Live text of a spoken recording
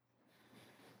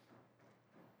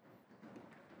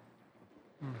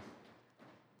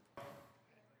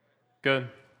Good.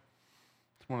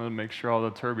 Just wanted to make sure all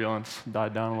the turbulence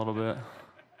died down a little bit.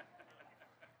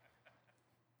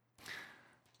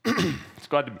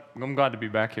 I'm glad to be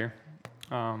back here.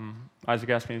 Isaac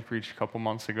asked me to preach a couple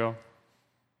months ago,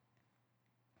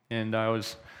 and I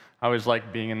always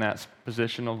like being in that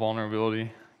position of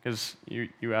vulnerability because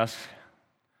you ask,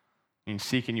 you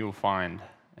seek and you will find,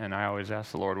 and I always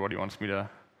ask the Lord what He wants me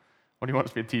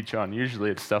to teach on.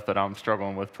 Usually it's stuff that I'm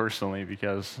struggling with personally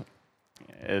because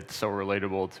it's so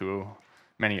relatable to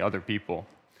many other people.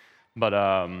 But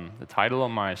the title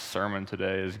of my sermon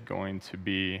today is going to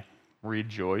be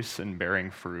Rejoice in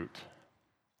Bearing Fruit.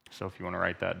 So if you want to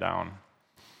write that down.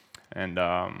 And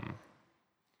I'm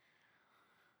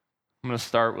going to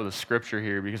start with a scripture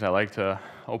here because I like to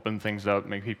open things up,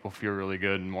 make people feel really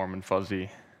good and warm and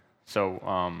fuzzy. So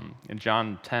in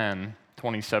John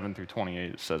 10:27 through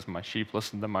 28, it says, "My sheep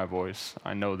listen to my voice.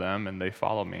 I know them, and they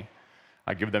follow me.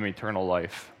 I give them eternal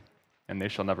life, and they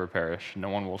shall never perish. No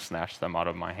one will snatch them out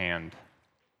of my hand."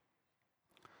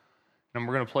 And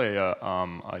we're going to play a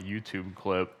YouTube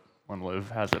clip when Liv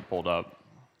has it pulled up.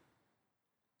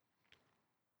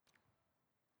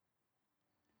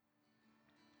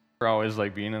 We're always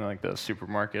like being in like the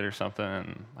supermarket or something,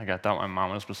 and like I thought my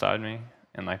mom was beside me,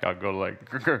 and like I'll go to like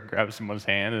grab someone's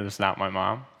hand, and it's not my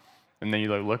mom. And then you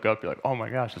like look up, you're like, oh my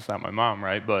gosh, it's not my mom,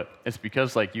 right? But it's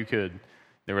because like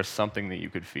there was something that you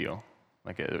could feel.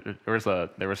 Like there was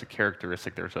a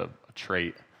characteristic, there was a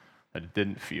trait that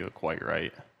didn't feel quite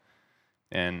right.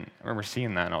 And I remember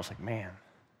seeing that, and I was like, man,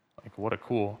 like what a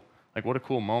cool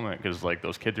moment, because like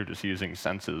those kids are just using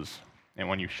senses, and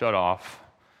when you shut off,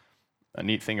 a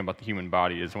neat thing about the human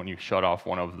body is when you shut off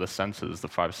one of the senses, the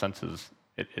five senses,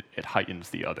 it heightens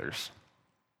the others.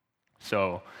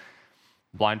 So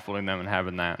blindfolding them and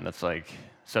having that, and that's like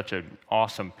such an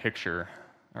awesome picture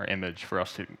or image for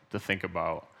us to think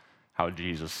about how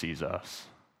Jesus sees us.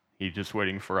 He's just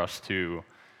waiting for us to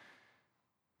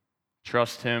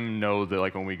trust Him, know that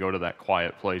like when we go to that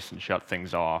quiet place and shut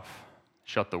things off,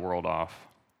 shut the world off,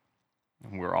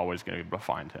 we're always going to be able to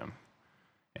find Him.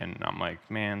 And I'm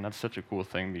like, man, that's such a cool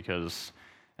thing, because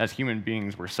as human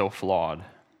beings, we're so flawed.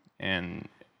 And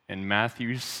in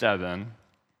Matthew 7,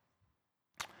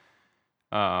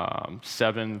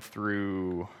 7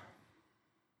 through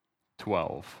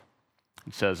 12,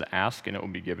 it says, "Ask and it will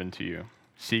be given to you.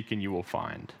 Seek and you will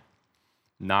find.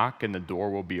 Knock and the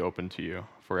door will be opened to you.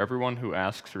 For everyone who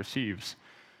asks receives.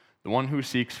 The one who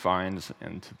seeks finds,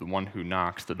 and to the one who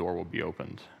knocks the door will be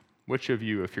opened. Which of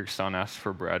you, if your son asks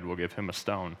for bread, will give him a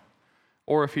stone?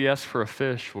 Or if he asks for a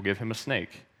fish, will give him a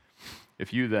snake?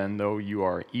 If you then, though you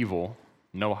are evil,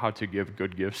 know how to give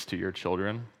good gifts to your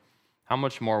children, how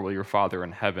much more will your Father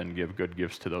in heaven give good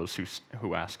gifts to those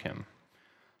who ask Him?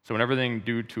 So in everything,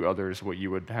 do to others what you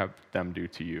would have them do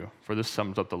to you, for this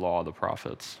sums up the law of the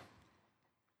prophets."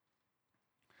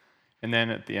 And then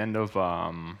at the end of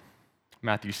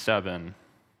Matthew 7,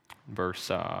 verse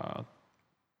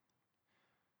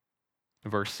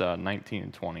 19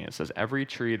 and 20, it says, "Every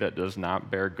tree that does not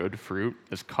bear good fruit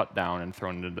is cut down and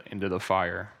thrown into the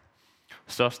fire.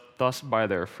 Thus by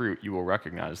their fruit you will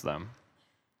recognize them."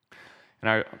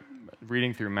 And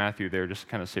reading through Matthew there just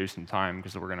kind of saves some time,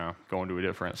 because we're going to go into a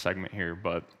different segment here.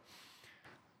 But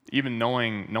even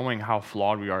knowing how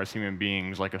flawed we are as human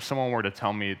beings, like if someone were to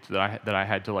tell me that I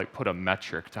had to like put a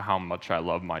metric to how much I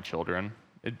love my children,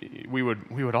 we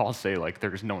would all say like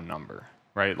there's no number,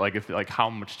 right? Like if like how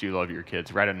much do you love your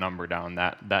kids? Write a number down.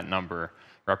 That number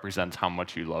represents how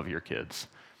much you love your kids.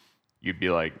 You'd be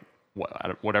like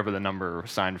whatever the number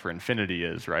signed for infinity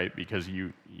is, right? Because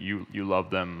you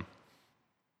love them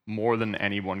more than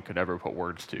anyone could ever put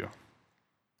words to.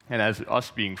 And as us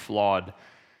being flawed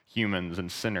humans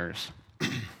and sinners,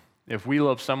 if we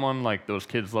love someone like those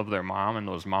kids love their mom and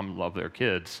those moms love their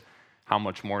kids, how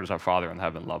much more does our Father in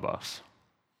heaven love us?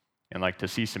 And like to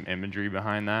see some imagery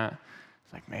behind that,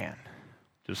 it's like, man,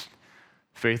 just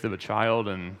faith of a child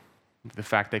and the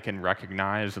fact they can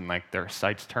recognize and like their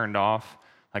sights turned off,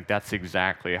 like that's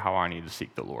exactly how I need to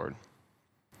seek the Lord.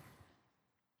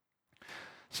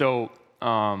 So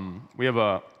we have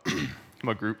a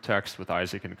group text with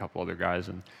Isaac and a couple other guys,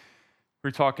 and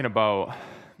we're talking about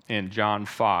in John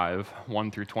 5, 1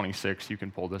 through 26. You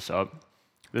can pull this up.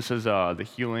 This is the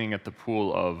healing at the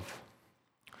pool of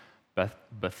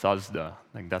Bethesda.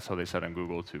 I think that's how they said on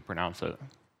Google to pronounce it.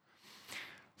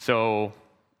 So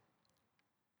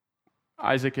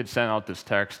Isaac had sent out this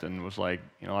text and was like,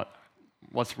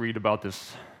 let's read about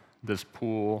this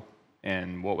pool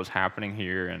and what was happening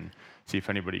here and see if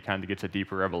anybody kind of gets a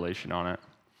deeper revelation on it.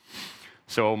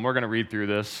 So we're going to read through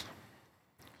this.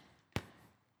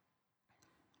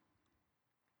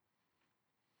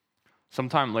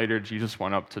 Sometime later, Jesus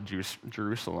went up to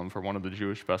Jerusalem for one of the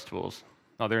Jewish festivals.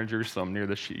 Now, there in Jerusalem, near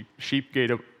the sheep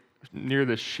gate,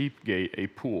 a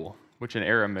pool, which in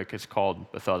Aramaic is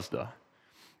called Bethesda,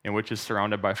 and which is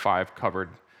surrounded by 5 covered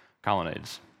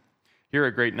colonnades. Here,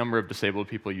 a great number of disabled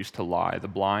people used to lie: the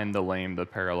blind, the lame, the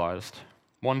paralyzed.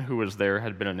 One who was there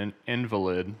had been an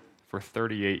invalid for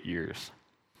 38 years.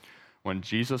 When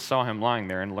Jesus saw him lying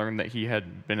there and learned that he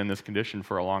had been in this condition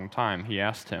for a long time, he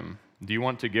asked him, "Do you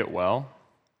want to get well?"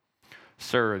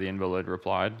 "Sir," the invalid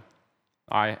replied,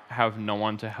 "I have no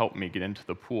one to help me get into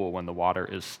the pool when the water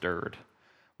is stirred.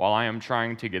 While I am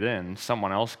trying to get in,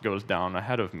 someone else goes down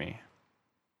ahead of me."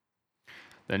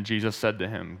 Then Jesus said to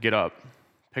him, "Get up,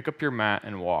 pick up your mat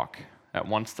and walk." At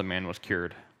once the man was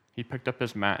cured. He picked up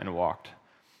his mat and walked.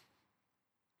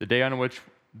 The day on which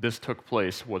this took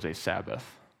place was a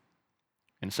Sabbath.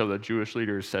 And so the Jewish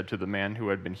leaders said to the man who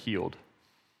had been healed,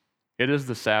 "It is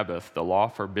the Sabbath. The law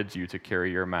forbids you to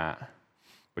carry your mat."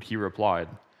 But he replied,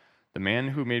 "The man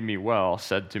who made me well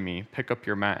said to me, 'Pick up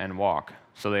your mat and walk.'"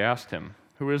 So they asked him,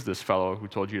 "Who is this fellow who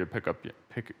told you to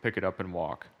pick it up and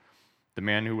walk?" The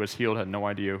man who was healed had no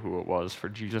idea who it was, for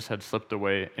Jesus had slipped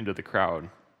away into the crowd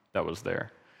that was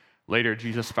there. Later,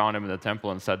 Jesus found him in the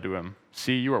temple and said to him,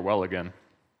 "See, you are well again.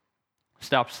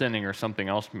 Stop sinning, or something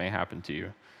else may happen to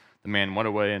you." The man went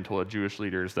away and told the Jewish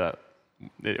leaders that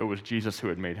it was Jesus who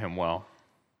had made him well.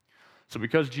 So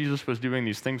because Jesus was doing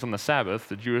these things on the Sabbath,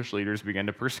 the Jewish leaders began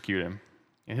to persecute him.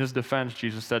 In his defense,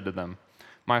 Jesus said to them,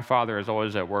 "My Father is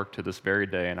always at work to this very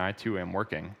day, and I too am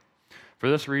working." For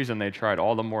this reason, they tried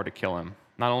all the more to kill him.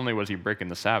 Not only was he breaking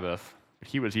the Sabbath, but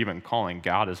he was even calling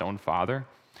God his own Father,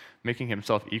 making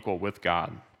himself equal with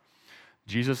God.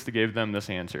 Jesus gave them this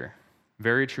answer: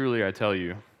 "Very truly I tell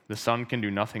you, the Son can do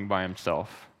nothing by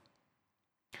himself.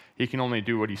 He can only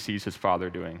do what he sees his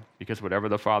Father doing, because whatever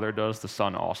the Father does, the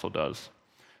Son also does.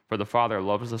 For the Father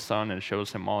loves the Son and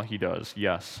shows him all he does,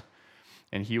 yes,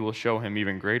 and he will show him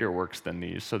even greater works than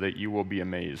these, so that you will be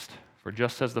amazed. For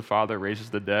just as the Father raises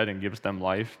the dead and gives them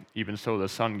life, even so the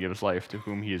Son gives life to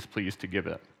whom he is pleased to give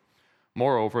it.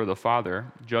 Moreover, the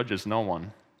Father judges no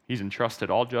one. He's entrusted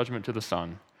all judgment to the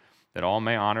Son, that all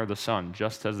may honor the Son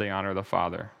just as they honor the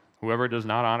Father. Whoever does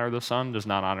not honor the Son does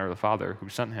not honor the Father who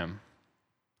sent him.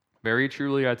 Very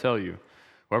truly I tell you,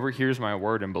 whoever hears my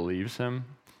word and believes him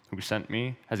who sent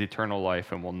me has eternal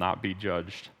life and will not be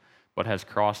judged, but has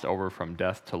crossed over from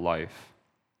death to life.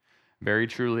 Very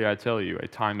truly I tell you, a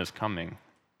time is coming,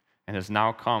 and has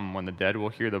now come, when the dead will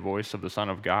hear the voice of the Son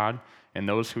of God, and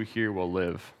those who hear will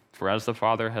live. For as the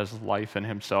Father has life in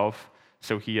himself,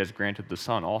 so he has granted the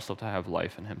Son also to have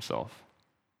life in himself."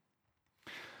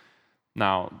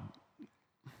 Now,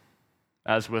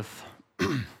 as with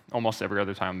almost every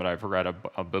other time that I've read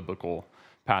a biblical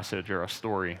passage or a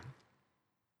story,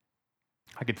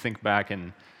 I could think back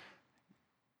and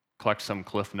collect some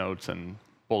cliff notes and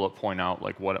bullet point out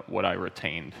like what I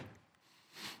retained.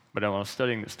 But when I was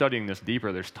studying this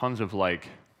deeper, there's tons of like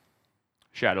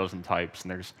shadows and types,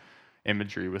 and there's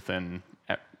imagery within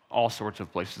all sorts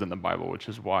of places in the Bible, which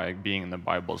is why being in the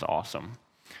Bible is awesome,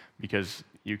 because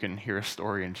you can hear a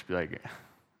story and just be like,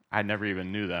 I never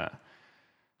even knew that.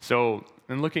 So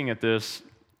in looking at this,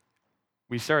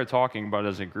 we started talking about it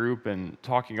as a group and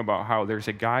talking about how there's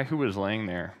a guy who was laying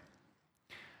there,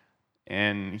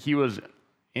 and he was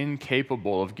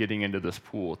incapable of getting into this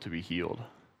pool to be healed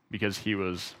because he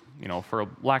was, for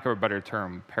lack of a better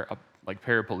term,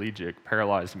 paraplegic,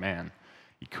 paralyzed man.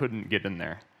 He couldn't get in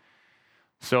there.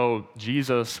 So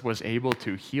Jesus was able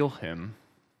to heal him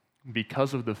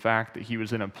because of the fact that he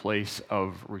was in a place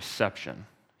of reception.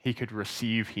 He could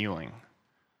receive healing.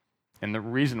 And the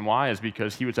reason why is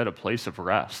because he was at a place of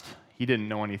rest. He didn't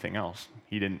know anything else.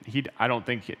 I don't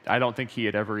think he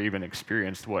had ever even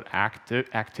experienced what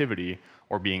activity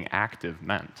or being active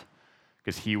meant,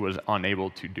 because he was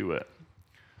unable to do it.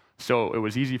 So it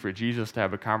was easy for Jesus to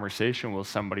have a conversation with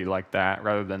somebody like that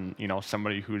rather than,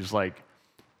 somebody who's like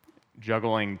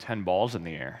juggling 10 balls in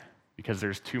the air, because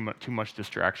there's too much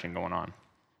distraction going on.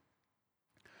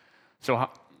 So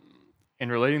in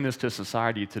relating this to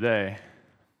society today,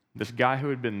 this guy who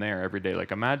had been there every day,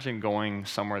 like imagine going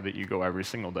somewhere that you go every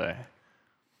single day,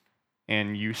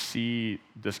 and you see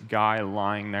this guy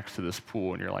lying next to this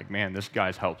pool, and you're like, man, this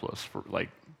guy's helpless,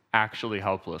 actually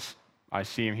helpless. I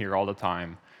see him here all the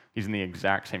time. He's in the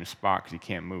exact same spot because he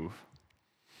can't move.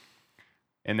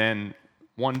 And then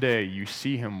one day you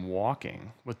see him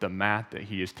walking with the mat that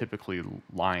he is typically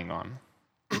lying on.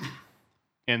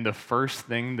 And the first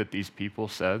thing that these people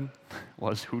said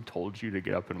was, "Who told you to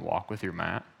get up and walk with your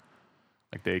mat?"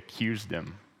 Like they accused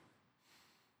him.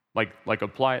 Like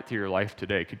apply it to your life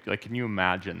today. Can you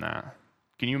imagine that?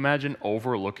 Can you imagine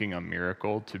overlooking a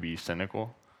miracle to be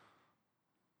cynical?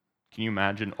 Can you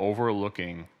imagine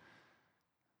overlooking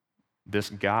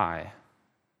this guy,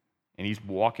 and he's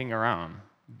walking around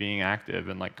being active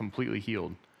and like completely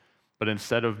healed, but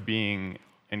instead of being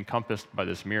encompassed by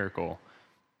this miracle,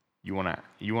 you want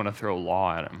to throw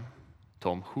law at him.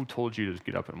 Tell him, who told you to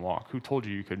get up and walk? Who told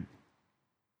you you could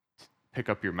pick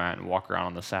up your mat and walk around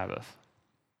on the Sabbath?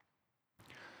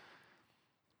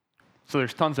 So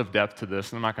there's tons of depth to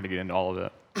this, and I'm not going to get into all of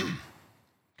it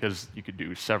because you could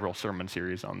do several sermon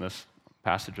series on this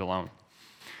passage alone.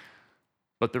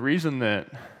 But the reason that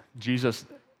Jesus,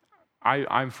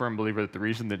 I'm a firm believer that the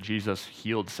reason that Jesus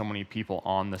healed so many people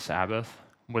on the Sabbath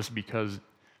was because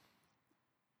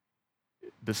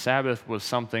the Sabbath was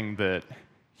something that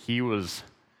he was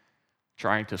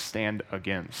trying to stand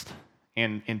against.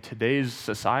 And in today's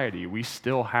society, we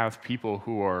still have people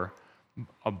who are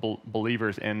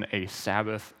believers in a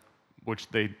Sabbath, which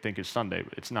they think is Sunday,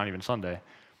 but it's not even Sunday.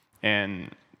 And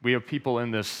we have people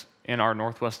in our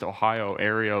Northwest Ohio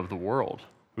area of the world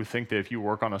who think that if you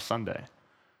work on a Sunday,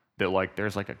 that like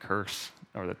there's like a curse,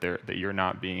 or that you're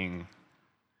not being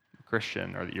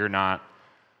Christian, or that you're not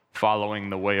following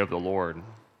the way of the Lord.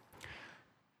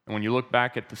 And when you look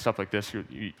back at the stuff like this,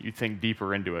 you think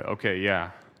deeper into it. Okay,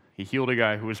 yeah, he healed a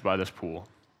guy who was by this pool,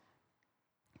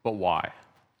 but why?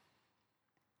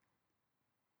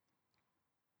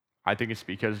 I think it's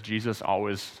because Jesus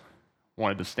always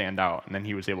wanted to stand out, and then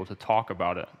he was able to talk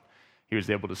about it. He was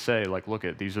able to say, like, look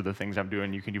at, these are the things I'm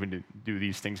doing. You can even do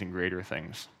these things and greater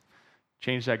things.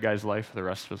 Change that guy's life for the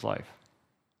rest of his life.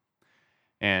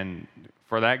 And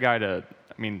for that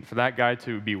guy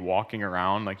to be walking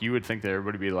around, like, you would think that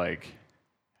everybody would be like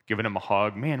giving him a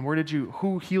hug. Man,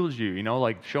 who healed you? You know,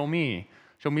 like, show me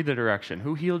the direction.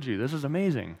 Who healed you? This is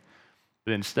amazing.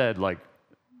 But instead, like,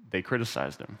 they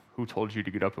criticized him. Who told you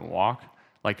to get up and walk?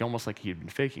 Like, almost like he had been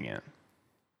faking it.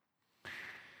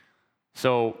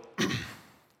 So we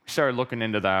started looking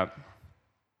into that,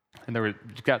 and we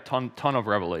got ton of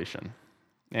revelation.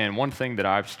 And one thing that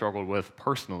I've struggled with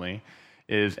personally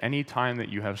is any time that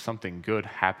you have something good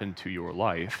happen to your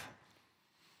life,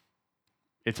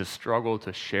 it's a struggle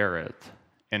to share it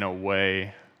in a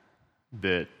way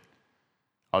that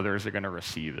others are going to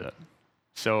receive it.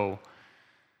 So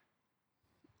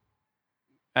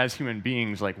as human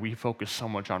beings, like, we focus so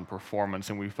much on performance,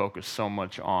 and we focus so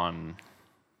much on,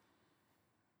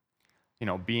 you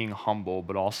know, being humble,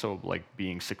 but also like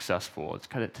being successful. It's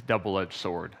kind of a double-edged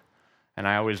sword. And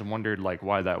I always wondered like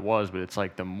why that was, but it's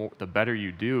like the better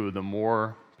you do, the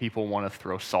more people want to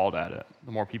throw salt at it.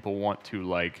 The more people want to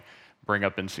like bring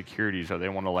up insecurities, or they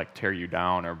want to like tear you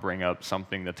down, or bring up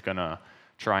something that's gonna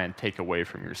try and take away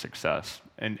from your success.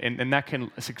 And that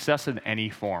can success in any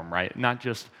form, right? Not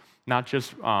just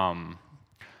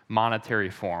monetary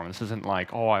form. This isn't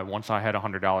like, once I had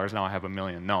 $100, now I have $1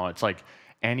 million. No, it's like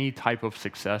any type of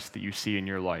success that you see in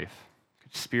your life,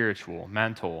 spiritual,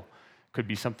 mental, could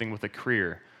be something with a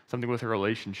career, something with a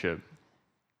relationship.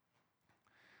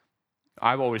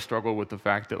 I've always struggled with the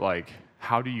fact that, like,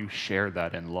 how do you share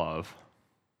that in love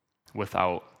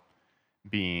without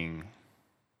being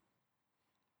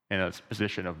in a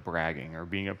position of bragging or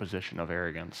being in a position of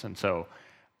arrogance? And so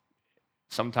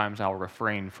sometimes I'll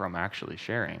refrain from actually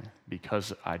sharing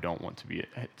because I don't want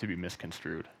to be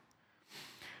misconstrued.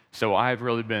 So I've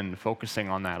really been focusing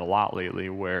on that a lot lately,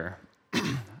 where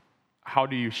how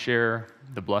do you share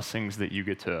the blessings that you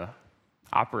get to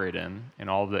operate in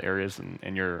all the areas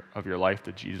of your life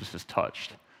that Jesus has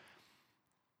touched,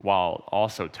 while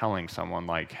also telling someone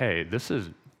like, hey, this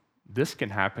can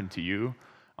happen to you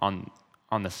on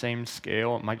the same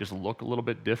scale. It might just look a little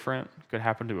bit different. It could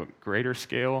happen to a greater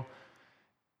scale.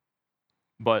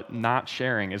 But not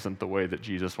sharing isn't the way that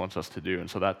Jesus wants us to do. And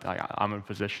so that I'm in a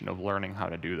position of learning how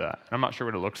to do that. And I'm not sure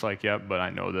what it looks like yet, but I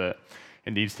know that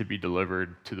it needs to be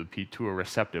delivered to a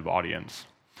receptive audience.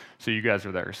 So you guys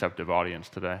are that receptive audience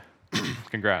today.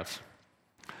 Congrats.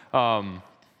 So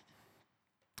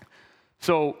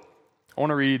I want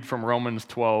to read from Romans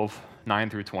 12, 9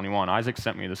 through 21. Isaac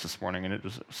sent me this morning, and it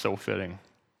was so fitting.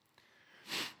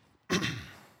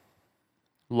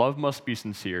 Love must be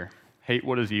sincere. Hate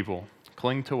what is evil.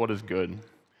 Cling to what is good.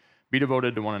 Be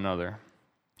devoted to one another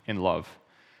in love.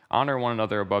 Honor one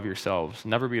another above yourselves.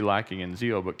 Never be lacking in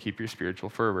zeal, but keep your spiritual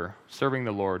fervor. Serving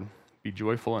the Lord. Be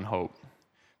joyful in hope.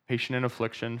 Patient in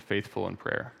affliction. Faithful in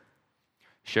prayer.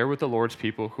 Share with the Lord's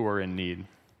people who are in need.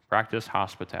 Practice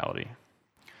hospitality.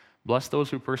 Bless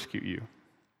those who persecute you.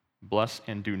 Bless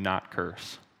and do not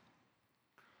curse.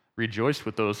 Rejoice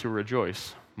with those who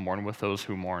rejoice. Mourn with those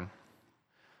who mourn.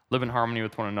 Live in harmony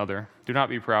with one another. Do not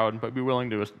be proud, but be willing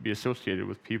to be associated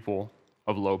with people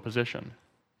of low position.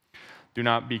 Do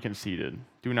not be conceited.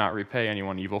 Do not repay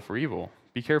anyone evil for evil.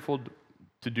 Be careful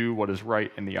to do what is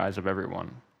right in the eyes of everyone.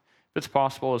 If it's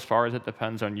possible, as far as it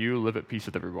depends on you, live at peace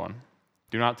with everyone.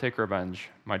 Do not take revenge,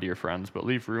 my dear friends, but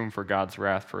leave room for God's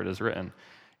wrath, for it is written,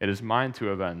 "It is mine to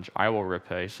avenge. I will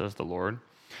repay," says the Lord.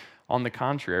 On the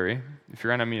contrary, if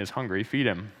your enemy is hungry, feed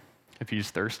him. If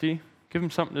he's thirsty, give him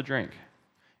something to drink.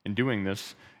 In doing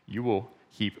this, you will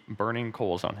heap burning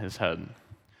coals on his head.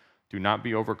 Do not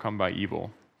be overcome by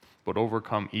evil, but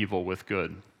overcome evil with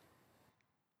good.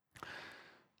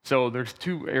 So there's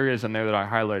two areas in there that I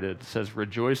highlighted. It says,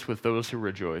 rejoice with those who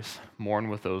rejoice, mourn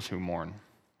with those who mourn.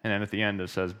 And then at the end it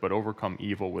says, but overcome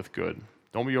evil with good.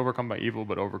 Don't be overcome by evil,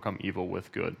 but overcome evil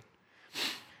with good.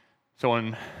 So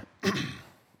in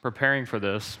preparing for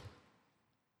this,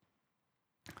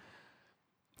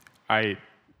 I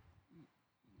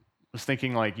was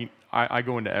thinking, like, I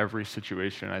go into every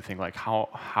situation, and I think, like,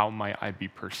 how might I be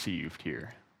perceived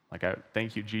here? Like, I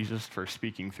thank you, Jesus, for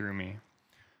speaking through me.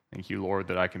 Thank you, Lord,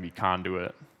 that I can be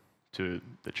conduit to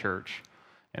the church,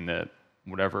 and that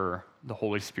whatever the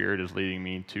Holy Spirit is leading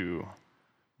me to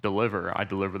deliver, I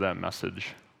deliver that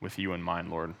message with you in mind,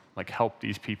 Lord. Like, help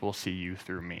these people see you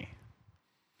through me.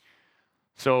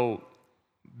 So,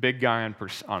 big guy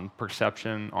on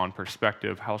perception, on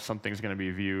perspective, how something's going to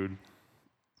be viewed.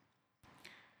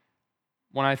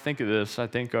 When I think of this, I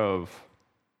think of,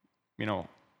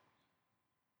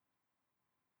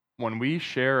 when we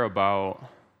share about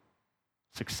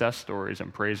success stories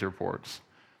and praise reports,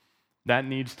 that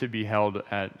needs to be held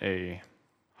at a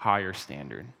higher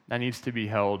standard. That needs to be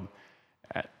held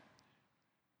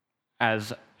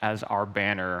as our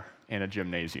banner in a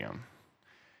gymnasium.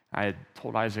 I had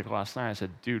told Isaac last night, I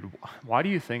said, dude, why do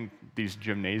you think these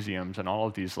gymnasiums and all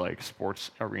of these like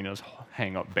sports arenas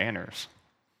hang up banners?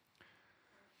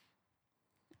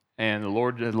 And the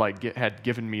Lord had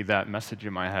given me that message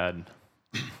in my head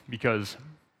because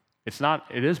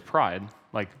it is pride.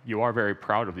 Like, you are very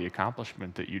proud of the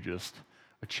accomplishment that you just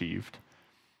achieved.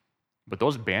 But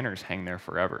those banners hang there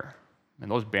forever.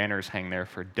 And those banners hang there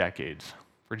for decades,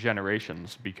 for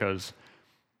generations, because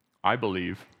I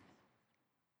believe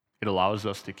it allows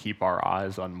us to keep our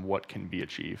eyes on what can be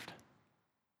achieved.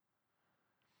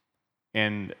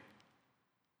 And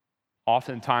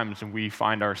oftentimes we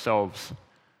find ourselves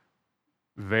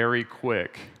very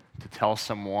quick to tell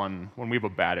someone when we have a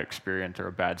bad experience or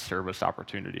a bad service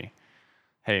opportunity,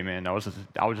 hey man, I was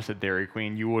just at Dairy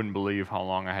Queen, you wouldn't believe how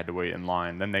long I had to wait in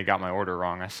line. Then they got my order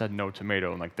wrong. I said no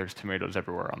tomato, and like there's tomatoes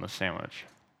everywhere on the sandwich.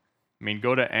 I mean,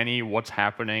 go to any what's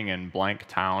happening in blank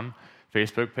town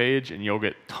Facebook page and you'll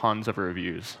get tons of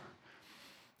reviews.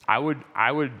 I would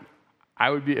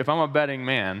be, if I'm a betting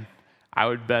man, I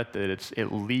would bet that it's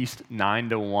at least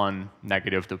 9-1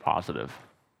 negative to positive.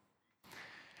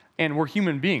 And we're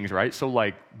human beings, right? So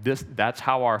like that's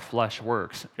how our flesh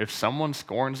works. If someone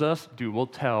scorns us, dude, we'll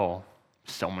tell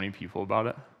so many people about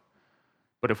it.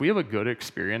 But if we have a good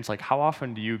experience, like how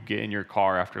often do you get in your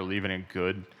car after leaving a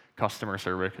good customer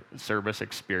service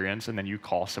experience and then you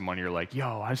call someone, you're like,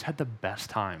 yo, I just had the best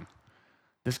time.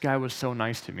 This guy was so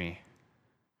nice to me.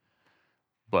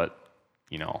 But,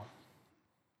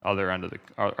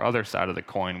 other side of the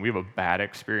coin, we have a bad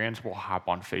experience, we'll hop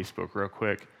on Facebook real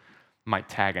quick. Might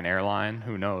tag an airline,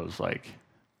 who knows? Like,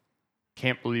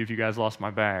 can't believe you guys lost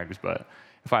my bags, but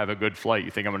if I have a good flight,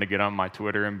 you think I'm going to get on my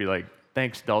Twitter and be like,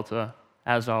 thanks, Delta,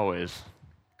 as always,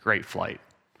 great flight.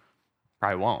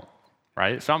 Probably won't,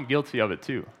 right? So I'm guilty of it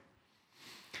too.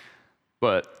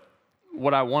 But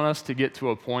what I want us to get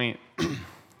to a point,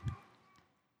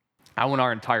 I want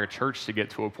our entire church to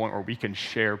get to a point where we can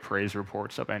share praise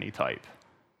reports of any type.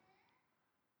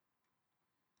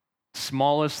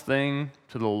 Smallest thing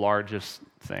to the largest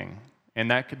thing. And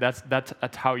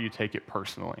that's how you take it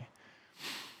personally.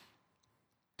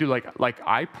 Dude, like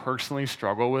I personally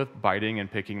struggle with biting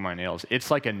and picking my nails. It's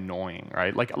like annoying,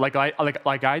 right? Like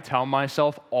I tell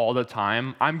myself all the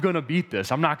time, I'm gonna beat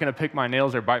this. I'm not gonna pick my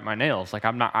nails or bite my nails. Like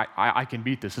I can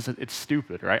beat this. It's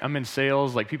stupid, right? I'm in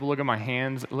sales, like people look at my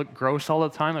hands, look gross all the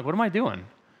time. Like, what am I doing?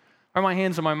 Why are my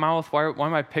hands in my mouth? Why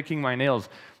am I picking my nails?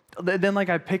 Then like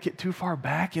I pick it too far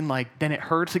back and like then it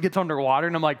hurts, it gets underwater,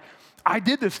 and I'm like, I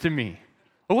did this to me.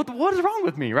 What is wrong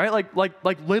with me, right?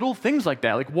 Like little things like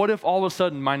that. Like what if all of a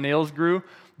sudden my nails grew?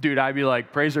 Dude, I'd be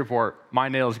like, praise report, my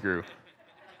nails grew.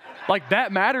 Like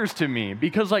that matters to me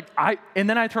because and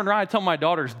then I turn around, I tell my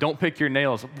daughters, don't pick your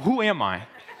nails. Who am I?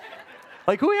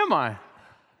 Like who am I?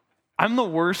 I'm the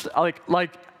worst,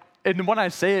 and when I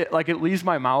say it, like it leaves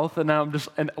my mouth and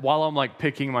and while I'm like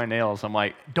picking my nails, I'm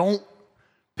like, don't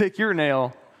pick your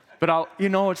nail, but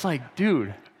it's like,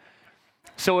 dude,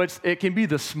 So it can be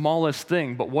the smallest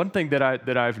thing, but one thing that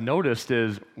I've noticed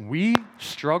is we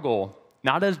struggle,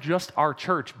 not as just our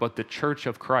church, but the church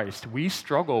of Christ. We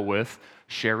struggle with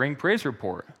sharing praise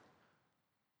report.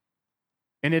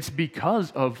 And it's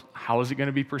because of how is it going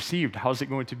to be perceived? How is it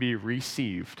going to be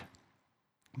received?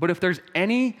 But if there's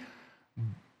any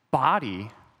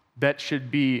body that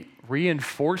should be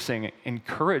reinforcing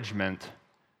encouragement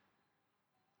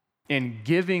and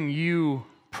giving you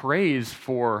praise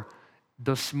for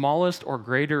the smallest or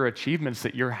greater achievements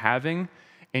that you're having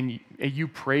and you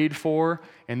prayed for,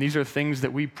 and these are things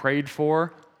that we prayed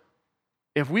for,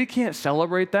 if we can't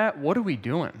celebrate that, what are we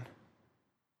doing?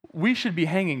 We should be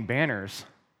hanging banners.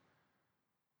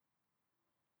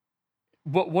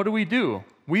 But what do?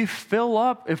 We fill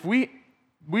up. If we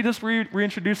just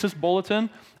reintroduce this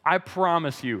bulletin, I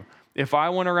promise you, if I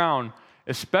went around,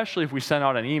 especially if we sent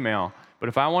out an email, but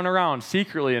if I went around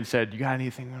secretly and said, you got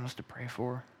anything you want us to pray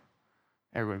for?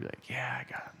 Everybody would be like, yeah, I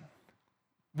got it.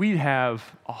 We'd have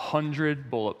 100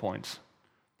 bullet points,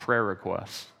 prayer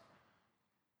requests.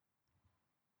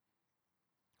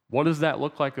 What does that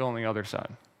look like on the other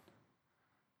side?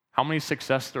 How many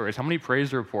success stories? How many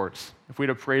praise reports if we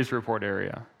had a praise report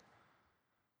area?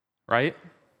 Right?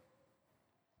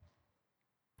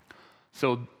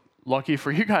 So lucky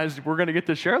for you guys, we're going to get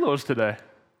to share those today.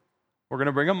 We're going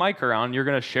to bring a mic around. You're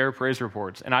going to share praise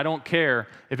reports. And I don't care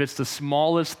if it's the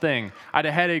smallest thing. I had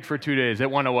a headache for 2 days. It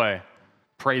went away.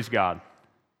 Praise God.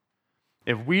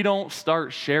 If we don't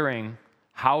start sharing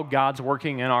how God's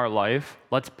working in our life,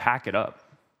 let's pack it up.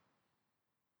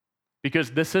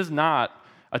 Because this is not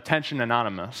Attention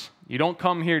Anonymous. You don't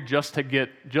come here just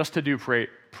to do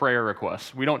prayer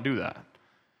requests. We don't do that.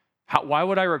 Why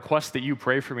would I request that you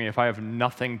pray for me if I have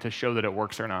nothing to show that it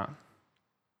works or not?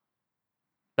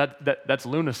 That's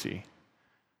lunacy.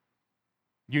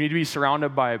 You need to be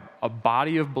surrounded by a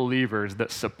body of believers that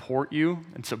support you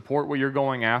and support what you're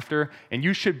going after, and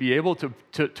you should be able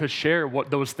to share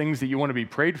what those things that you want to be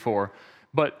prayed for.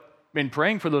 But in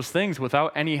praying for those things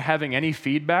without having any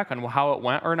feedback on how it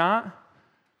went or not,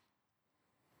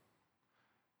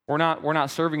 we're not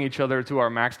serving each other to our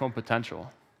maximum potential.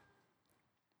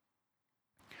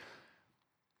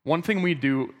 One thing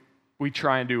we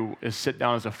try and do is sit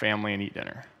down as a family and eat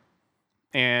dinner.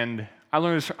 And I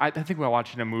learned this, I think we were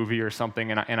watching a movie or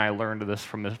something, and I learned this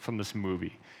from this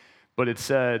movie. But it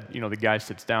said, the guy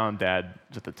sits down,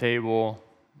 dad's at the table,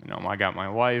 I got my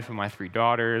wife and my 3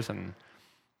 daughters, and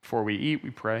before we eat, we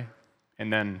pray.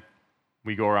 And then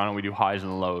we go around and we do highs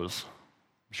and lows.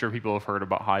 I'm sure people have heard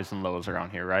about highs and lows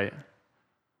around here, right?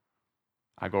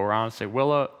 I go around and say,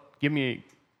 Willa, give me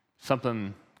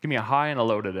a high and a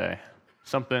low today.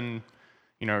 Something,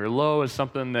 your low is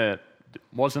something that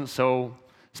wasn't so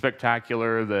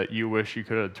spectacular that you wish you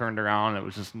could have turned around. It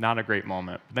was just not a great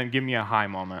moment. But then give me a high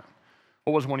moment.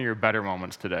 What was one of your better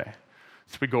moments today?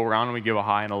 So we go around and we give a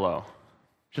high and a low.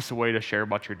 Just a way to share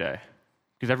about your day.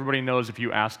 Because everybody knows if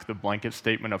you ask the blanket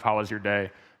statement of how was your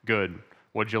day, good.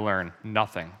 What'd you learn?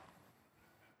 Nothing.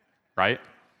 Right?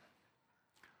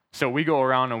 So we go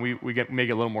around and we make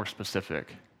it a little more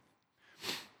specific.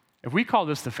 If we call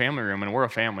this the family room and we're a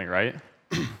family, right?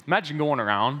 Imagine going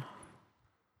around.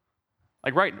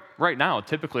 Like right now,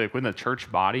 typically within the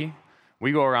church body,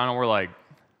 we go around and we're like,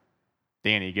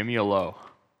 Danny, give me a low.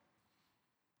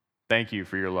 Thank you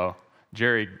for your low.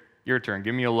 Jerry, your turn,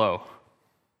 give me a low.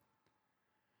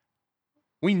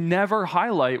 We never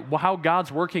highlight how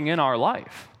God's working in our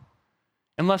life.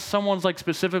 Unless someone's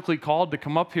specifically called to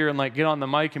come up here and get on the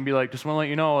mic and be like, just want to let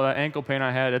you know that ankle pain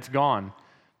I had, it's gone.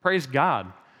 Praise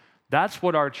God. That's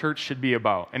what our church should be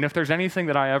about. And if there's anything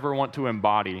that I ever want to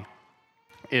embody,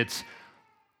 it's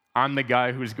I'm the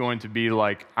guy who's going to be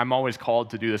I'm always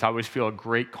called to do this. I always feel a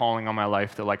great calling on my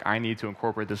life that I need to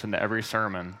incorporate this into every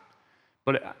sermon.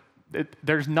 But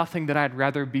there's nothing that I'd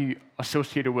rather be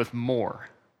associated with more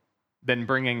than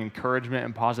bringing encouragement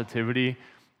and positivity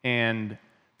and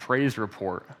praise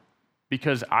report.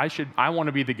 Because I want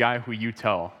to be the guy who you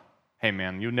tell, hey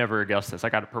man, you'd never guess this, I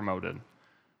got it promoted.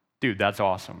 Dude, that's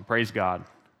awesome. Praise God.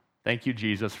 Thank you,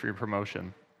 Jesus, for your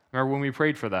promotion. Remember when we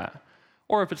prayed for that?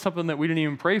 Or if it's something that we didn't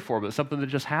even pray for, but something that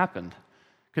just happened.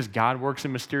 Because God works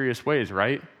in mysterious ways,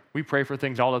 right? We pray for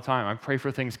things all the time. I pray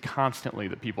for things constantly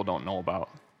that people don't know about.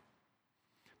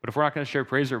 But if we're not going to share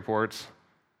praise reports,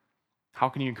 how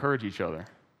can you encourage each other?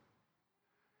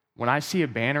 When I see a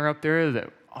banner up there that,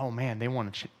 oh man, they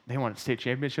won a state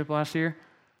championship last year,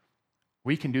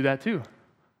 we can do that too.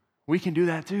 We can do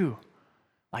that too.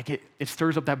 It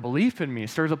stirs up that belief in me. It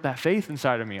stirs up that faith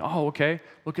inside of me. Oh, okay.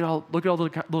 Look at all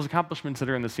those accomplishments that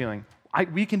are in the ceiling.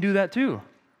 We can do that too.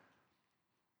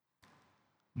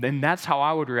 then that's how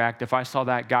I would react if I saw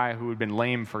that guy who had been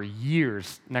lame for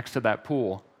years next to that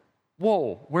pool.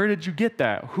 Whoa, where did you get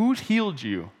that? Who healed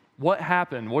you? What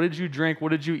happened? What did you drink? What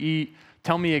did you eat?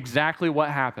 Tell me exactly what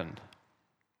happened.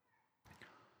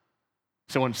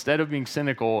 So instead of being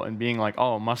cynical and being like,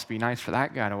 oh, it must be nice for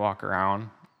that guy to walk around,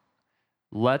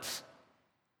 let's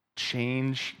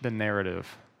change the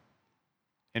narrative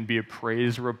and be a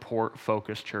praise report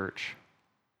focused church.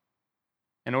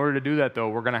 In order to do that, though,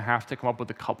 we're going to have to come up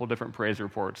with a couple different praise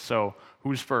reports. So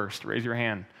who's first? Raise your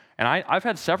hand. And I've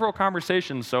had several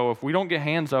conversations, so if we don't get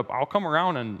hands up, I'll come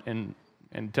around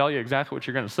and tell you exactly what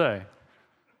you're going to say.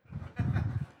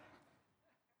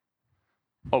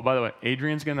 Oh, by the way,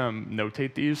 Adrian's going to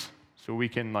notate these so we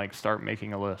can start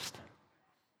making a list.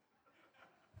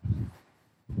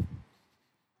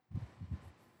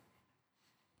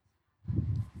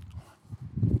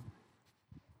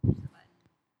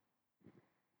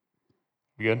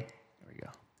 You good? There we go.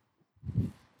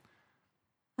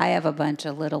 I have a bunch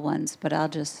of little ones, but I'll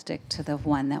just stick to the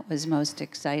one that was most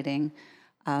exciting.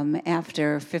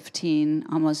 After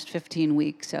almost 15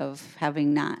 weeks of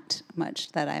having not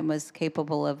much that I was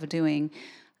capable of doing,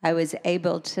 I was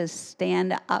able to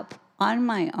stand up on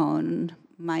my own,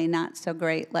 my not so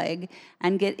great leg,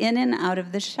 and get in and out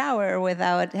of the shower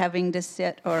without having to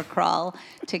sit or crawl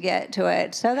to get to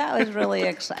it. So that was really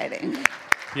exciting.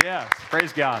 Yes,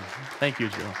 praise God. Thank you,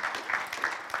 Jill.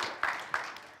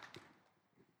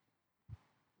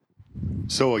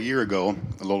 So a little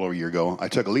over a year ago, I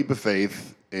took a leap of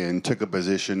faith and took a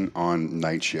position on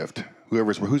night shift.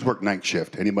 Who's worked night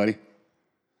shift? Anybody?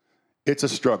 It's a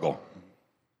struggle.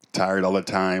 Tired all the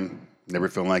time, never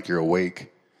feeling like you're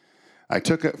awake. I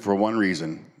took it for one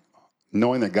reason,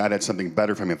 knowing that God had something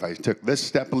better for me. If I took this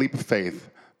step, a leap of faith,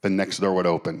 the next door would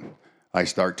open. I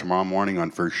start tomorrow morning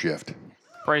on first shift.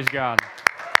 Praise God.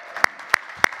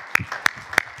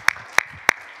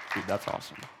 Dude, that's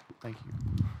awesome. Thank you.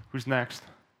 Who's next?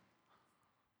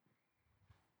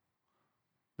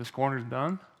 This corner's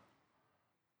done?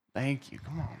 Thank you.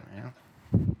 Come on, man.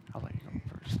 I'll let you go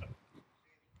first.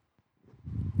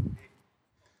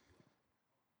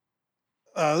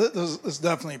 This is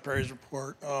definitely a praise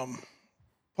report.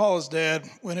 Paula's dad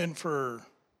went in for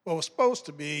what was supposed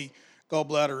to be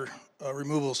gallbladder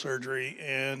removal surgery,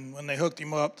 and when they hooked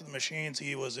him up to the machines,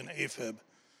 he was in AFib.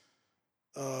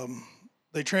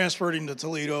 They transferred him to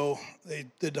Toledo. They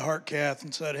did the heart cath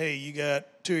and said, hey, you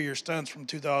got 2 of your stents from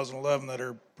 2011 that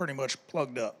are pretty much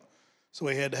plugged up. So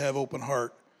he had to have open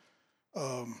heart.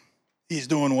 He's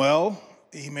doing well.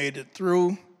 He made it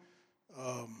through.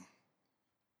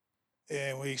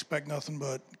 And we expect nothing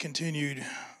but continued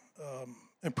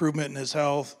improvement in his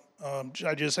health.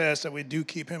 I just ask that we do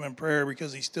keep him in prayer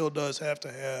because he still does have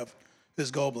to have his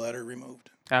gallbladder removed.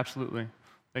 Absolutely.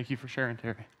 Thank you for sharing,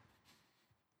 Terry.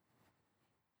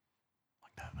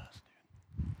 Like that vest,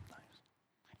 dude. Nice.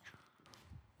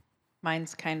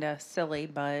 Mine's kind of silly,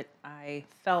 but I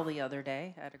fell the other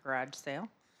day at a garage sale,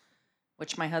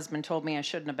 which my husband told me I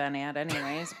shouldn't have been at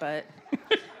anyways, but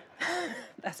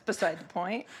that's beside the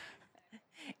point.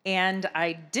 And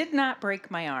I did not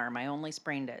break my arm. I only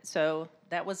sprained it. So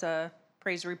that was a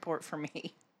praise report for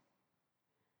me.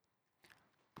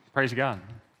 Praise God.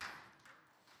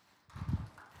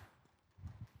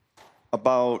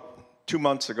 About 2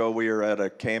 months ago, we were at a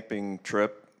camping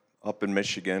trip up in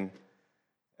Michigan,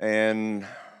 and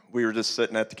we were just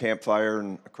sitting at the campfire,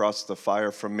 and across the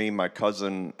fire from me, my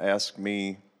cousin asked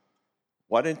me,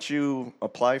 why didn't you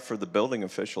apply for the building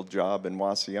official job in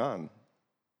Wauseon?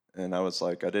 And I was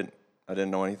like, I didn't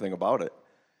know anything about it.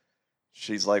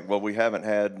 She's like, well, we haven't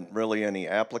had really any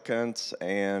applicants,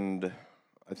 and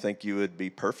I think you would be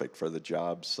perfect for the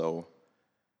job. So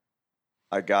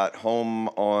I got home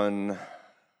on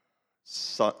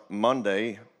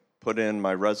Monday, put in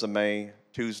my resume.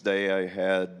 Tuesday, I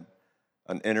had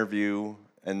an interview,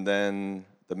 and then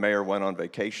the mayor went on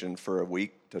vacation for a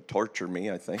week to torture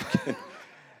me, I think.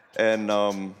 And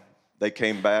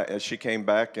she came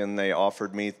back, and they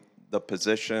offered me the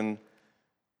position,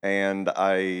 and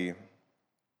I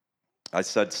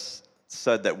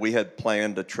said that we had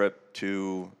planned a trip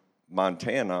to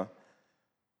Montana.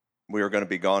 We were going to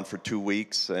be gone for 2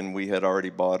 weeks, and we had already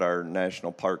bought our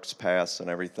national parks pass and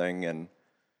everything,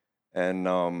 and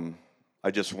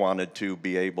I just wanted to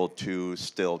be able to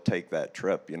still take that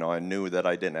trip. You know, I knew that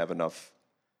I didn't have enough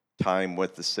time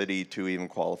with the city to even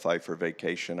qualify for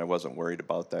vacation. I wasn't worried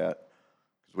about that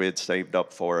because we had saved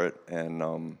up for it,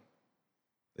 and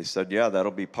they said, yeah,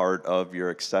 that'll be part of your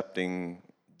accepting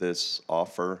this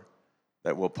offer,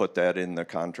 that we'll put that in the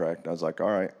contract. I was like, all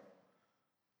right.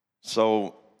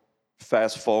 So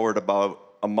fast forward about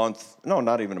a month, no,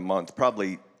 not even a month,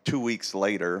 probably 2 weeks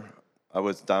later, I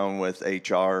was down with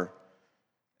HR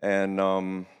and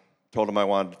told them I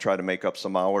wanted to try to make up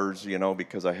some hours,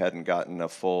 because I hadn't gotten a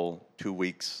full 2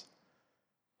 weeks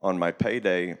on my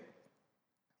payday.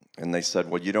 And they said,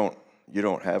 well, you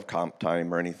don't have comp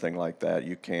time or anything like that.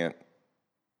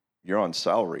 You're on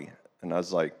salary. And I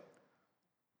was like,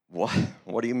 what?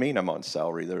 What do you mean I'm on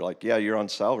salary? They're like, yeah, you're on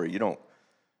salary. You don't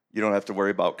have to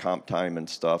worry about comp time and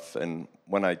stuff. And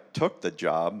when I took the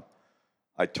job,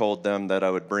 I told them that I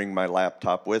would bring my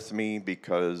laptop with me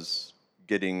because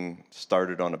getting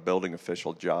started on a building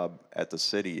official job at the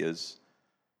city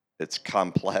it's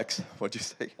complex. What'd you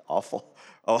say? Awful.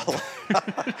 Oh,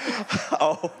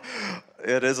 oh,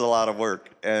 it is a lot of work.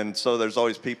 And so there's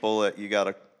always people that you got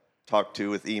to talk to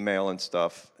with email and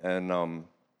stuff. And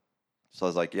so I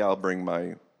was like, yeah, I'll bring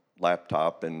my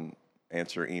laptop and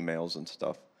answer emails and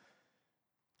stuff.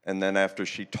 And then after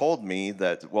she told me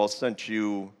that, well, since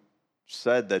you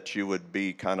said that you would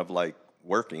be kind of like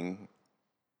working,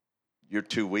 your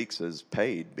 2 weeks is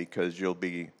paid because you'll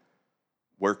be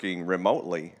working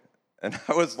remotely. And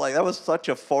I was like, that was such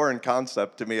a foreign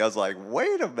concept to me. I was like,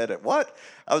 wait a minute, what?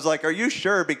 I was like, are you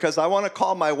sure? Because I want to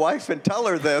call my wife and tell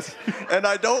her this, and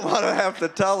I don't want to have to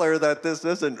tell her that this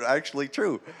isn't actually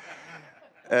true.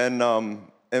 And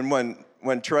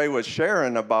when Trey was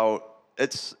sharing about,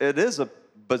 it is a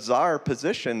bizarre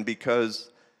position because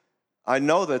I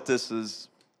know that this is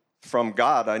from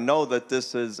God. I know that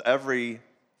this is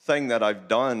everything that I've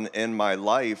done in my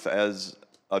life as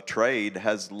a trade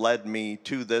has led me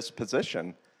to this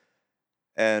position.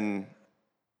 And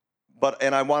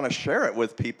I want to share it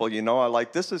with people, I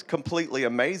like, this is completely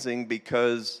amazing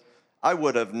because I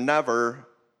would have never,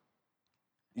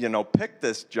 picked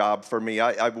this job for me.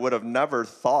 I would have never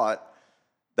thought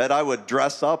that I would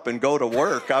dress up and go to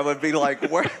work. I would be like,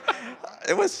 where?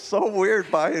 It was so weird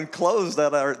buying clothes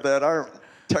that aren't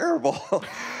terrible.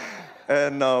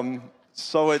 And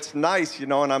so it's nice,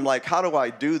 and I'm like, how do I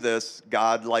do this,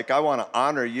 God? Like, I want to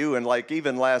honor you. And like,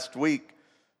 even last week,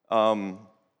 they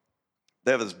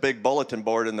have this big bulletin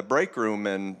board in the break room,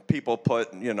 and people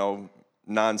put,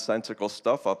 nonsensical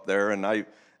stuff up there. And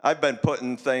I've been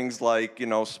putting things like,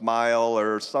 smile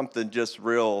or something just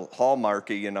real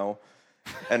hallmarky,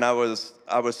 And I was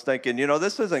thinking,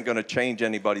 this isn't going to change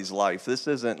anybody's life. This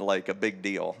isn't like a big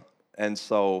deal. And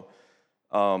so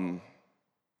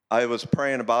I was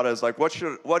praying about it. I was like, what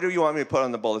do you want me to put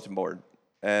on the bulletin board?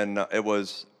 And it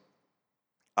was,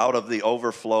 out of the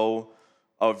overflow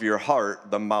of your heart,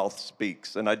 the mouth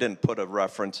speaks. And I didn't put a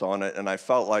reference on it. And I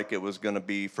felt like it was going to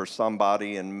be for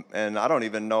somebody. And I don't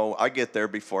even know. I get there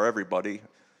before everybody.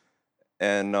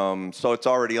 And so it's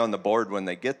already on the board when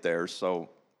they get there. So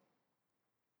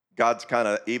God's kind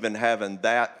of even having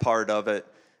that part of it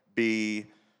be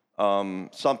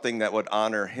something that would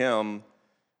honor him.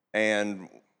 And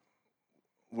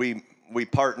we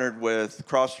partnered with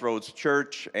Crossroads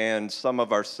Church, and some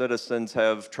of our citizens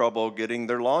have trouble getting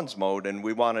their lawns mowed, and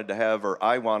I wanted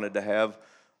to have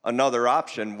another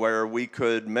option where we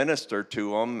could minister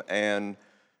to them. And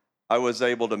I was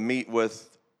able to meet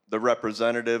with the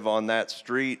representative on that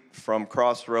street from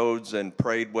Crossroads and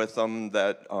prayed with them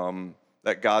that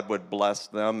God would bless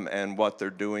them and what they're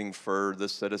doing for the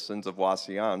citizens of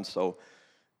Wauseon. So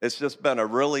it's just been a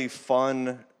really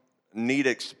fun, neat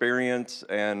experience.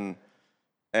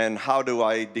 And how do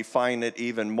I define it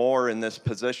even more in this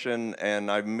position? And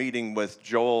I'm meeting with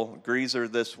Joel Grieser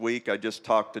this week. I just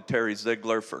talked to Terry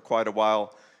Ziegler for quite a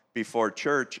while before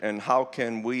church. And how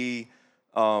can we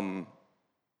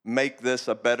make this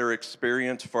a better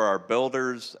experience for our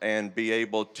builders and be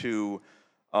able to,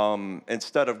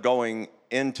 instead of going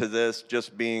into this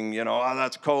just being,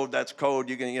 that's code,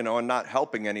 you can, and not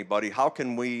helping anybody, how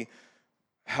can we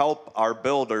help our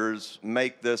builders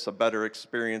make this a better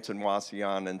experience in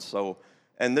Wauseon?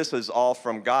 And this is all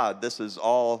from God. This is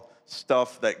all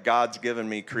stuff that God's given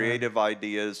me, creative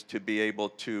ideas to be able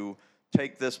to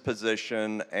take this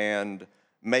position and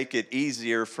make it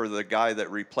easier for the guy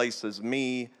that replaces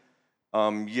me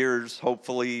years,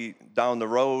 hopefully, down the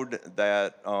road,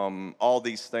 that all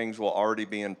these things will already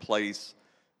be in place.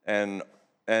 And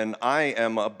I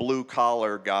am a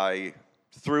blue-collar guy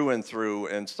through and through,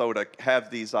 and so to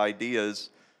have these ideas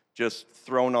just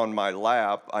thrown on my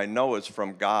lap, I know it's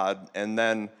from God. And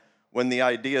then when the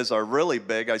ideas are really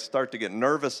big, I start to get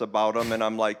nervous about them, and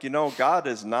I'm like, God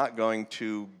is not going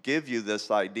to give you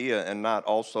this idea and not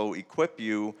also equip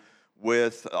you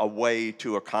with a way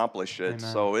to accomplish it. Amen.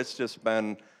 So it's just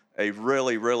been a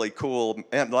really, really cool,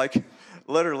 and like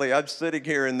literally I'm sitting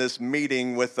here in this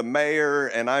meeting with the mayor,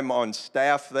 and I'm on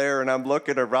staff there, and I'm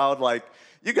looking around like,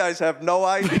 you guys have no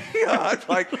idea.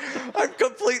 I'm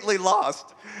completely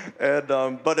lost. And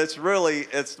but it's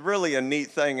really a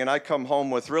neat thing. And I come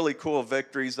home with really cool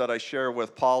victories that I share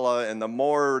with Paula. And the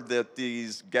more that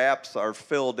these gaps are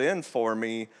filled in for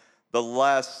me, the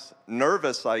less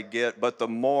nervous I get, but the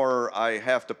more I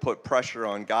have to put pressure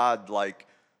on God, like,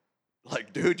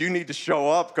 dude, you need to show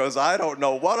up because I don't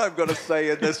know what I'm going to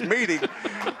say in this meeting.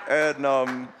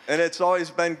 And it's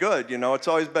always been good, you know, it's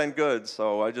always been good.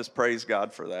 So I just praise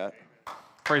God for that.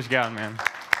 Praise God, man.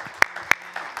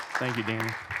 Thank you, Danny.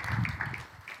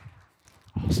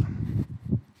 Awesome.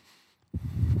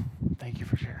 Thank you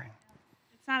for sharing.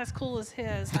 It's not as cool as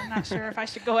his. I'm not sure if I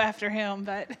should go after him,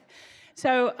 but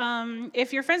so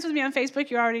if you're friends with me on Facebook,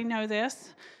 you already know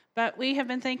this. But we have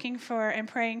been thinking for and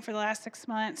praying for the last 6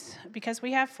 months because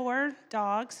we have 4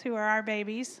 dogs who are our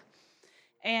babies.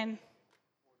 And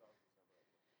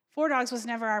 4 dogs was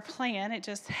never our plan. It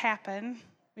just happened.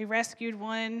 We rescued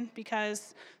one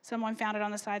because someone found it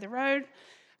on the side of the road.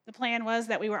 The plan was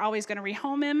that we were always going to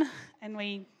rehome him, and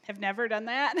we have never done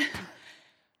that.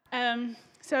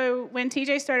 So when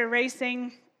TJ started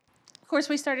racing, of course,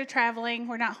 we started traveling.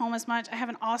 We're not home as much. I have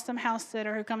an awesome house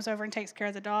sitter who comes over and takes care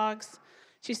of the dogs.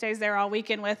 She stays there all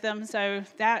weekend with them, so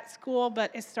that's cool, but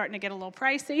it's starting to get a little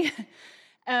pricey.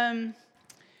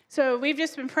 So we've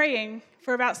just been praying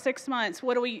for about 6 months.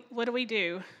 What do we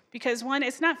do? Because one,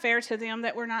 it's not fair to them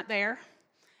that we're not there.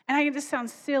 And I think this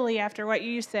sounds silly after what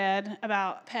you said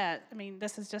about pet. I mean,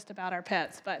 this is just about our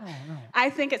pets, but I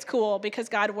think it's cool because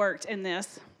God worked in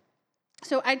this.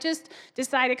 So I just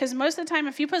decided, because most of the time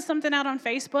if you put something out on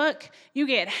Facebook, you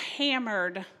get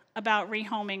hammered about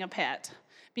rehoming a pet.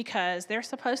 Because they're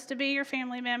supposed to be your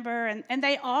family member, and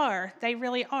they are. They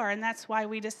really are, and that's why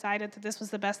we decided that this was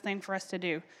the best thing for us to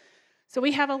do. So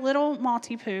we have a little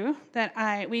Maltipoo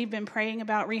that we've been praying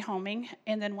about rehoming,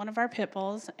 and then one of our pit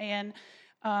bulls. And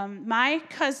my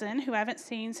cousin, who I haven't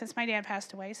seen since my dad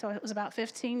passed away, so it was about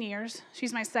 15 years.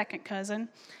 She's my second cousin.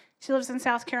 She lives in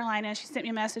South Carolina. She sent me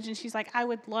a message, and she's like, I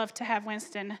would love to have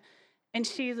Winston. And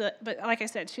but like I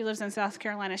said, she lives in South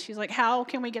Carolina. She's like, how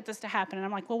can we get this to happen? And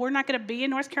I'm like, well, we're not going to be in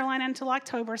North Carolina until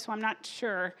October, so I'm not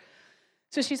sure.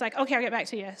 So she's like, okay, I'll get back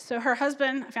to you. So I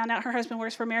found out her husband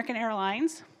works for American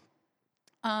Airlines.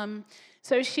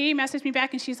 So she messaged me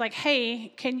back, and she's like,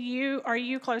 hey, are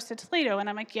you close to Toledo? And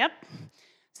I'm like, yep.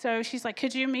 So she's like,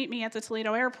 could you meet me at the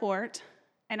Toledo airport?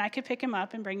 And I could pick him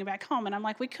up and bring him back home. And I'm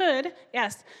like, we could,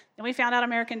 yes. Then we found out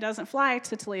American doesn't fly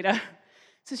to Toledo.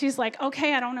 So she's like,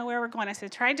 okay, I don't know where we're going. I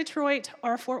said, try Detroit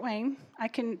or Fort Wayne.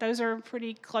 Those are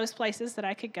pretty close places that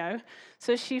I could go.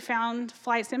 So she found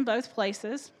flights in both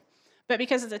places. But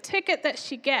because of the ticket that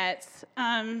she gets,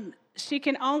 she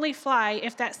can only fly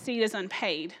if that seat is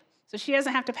unpaid. So she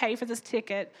doesn't have to pay for this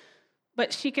ticket,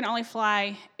 but she can only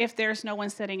fly if there's no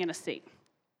one sitting in a seat.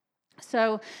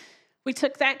 So we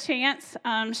took that chance.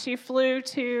 She flew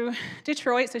to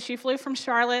Detroit. So she flew from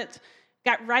Charlotte,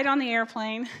 got right on the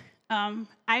airplane.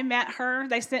 I met her.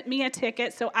 They sent me a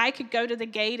ticket so I could go to the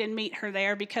gate and meet her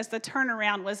there because the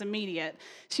turnaround was immediate.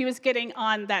 She was getting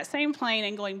on that same plane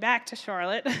and going back to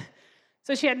Charlotte,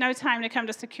 so she had no time to come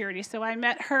to security. So I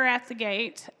met her at the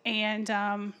gate,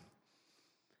 and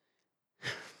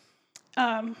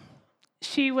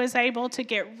she was able to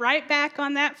get right back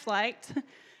on that flight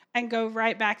and go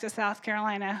right back to South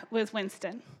Carolina with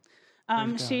Winston.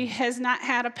 She has not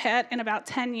had a pet in about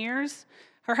 10 years.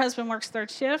 Her husband works third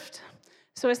shift,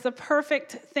 so it's the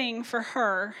perfect thing for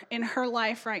her in her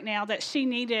life right now that she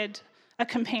needed a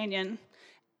companion,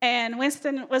 and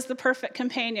Winston was the perfect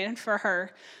companion for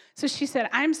her. So she said,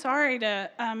 I'm sorry to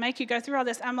make you go through all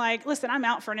this. I'm like, listen, I'm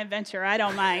out for an adventure. I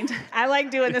don't mind. I like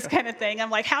doing this kind of thing.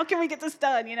 I'm like, how can we get this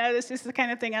done? You know, this is the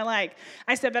kind of thing I like.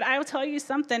 I said, but I will tell you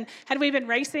something. Had we been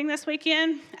racing this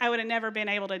weekend, I would have never been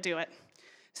able to do it.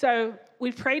 So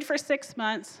we prayed for 6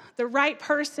 months. The right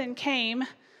person came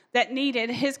that needed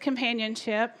his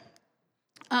companionship.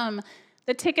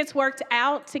 The tickets worked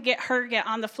out to get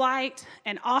on the flight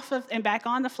and and back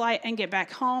on the flight and get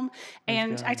back home.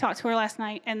 And I talked to her last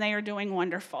night, and they are doing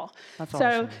wonderful. That's so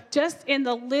awesome. Just in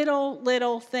the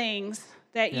little things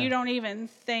that you don't even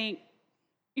think,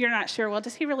 you're not sure, well,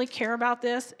 does he really care about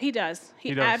this? He does.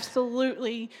 He does.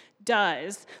 Absolutely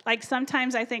does. Like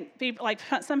sometimes I think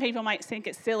some people might think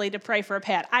it's silly to pray for a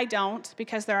pet. I don't,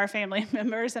 because they're our family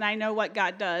members and I know what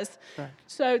God does. Right.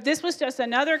 So this was just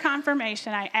another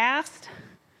confirmation. I asked,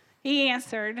 he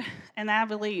answered, and I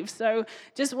believe. So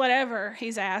just whatever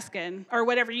he's asking or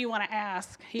whatever you want to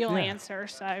ask, he'll answer.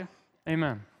 So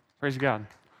amen. Praise God.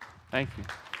 Thank you.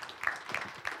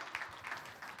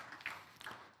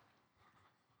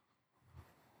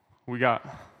 We got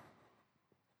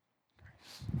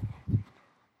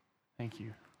Thank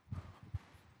you.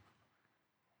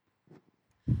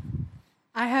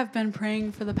 I have been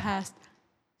praying for the past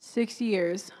 6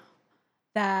 years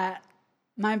that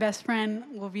my best friend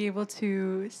will be able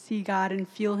to see God and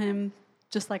feel Him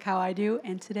just like how I do,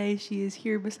 and today she is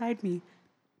here beside me.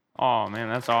 Oh, man,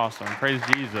 that's awesome. Praise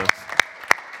Jesus.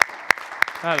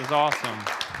 That is awesome.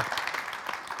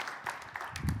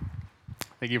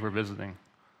 Thank you for visiting.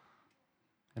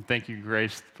 And thank you,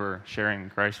 Grace, for sharing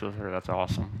Christ with her. That's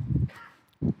awesome.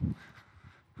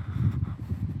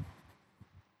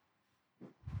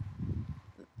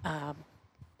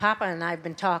 Papa and I have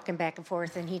been talking back and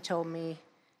forth, and he told me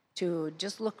to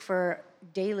just look for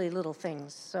daily little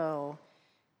things. So,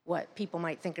 what people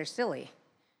might think are silly.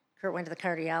 Kurt went to the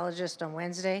cardiologist on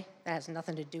Wednesday. That has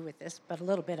nothing to do with this, but a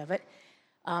little bit of it.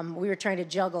 We were trying to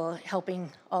juggle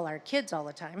helping all our kids all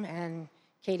the time, and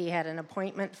Katie had an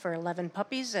appointment for 11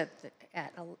 puppies at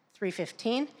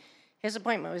 3:15. His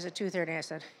appointment was at 2:30. I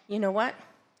said, you know what?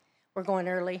 We're going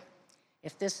early.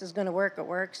 If this is going to work, it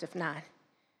works. If not,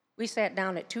 we sat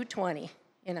down at 2:20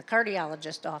 in a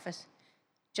cardiologist office.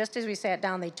 Just as we sat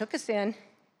down, they took us in.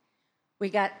 We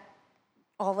got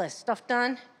all this stuff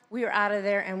done. We were out of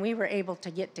there, and we were able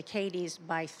to get to Katie's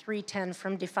by 3:10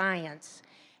 from Defiance.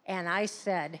 And I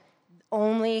said,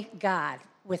 only God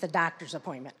with a doctor's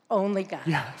appointment. Only God.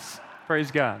 Yes. Praise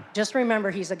God. Just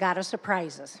remember, He's a God of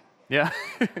surprises. Yeah.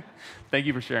 Thank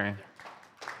you for sharing.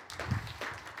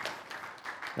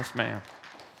 Yes, ma'am.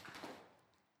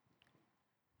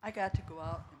 I got to go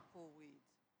out and pull weeds.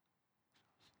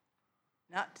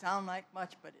 Not sound like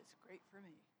much, but it's great for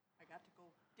me. I got to go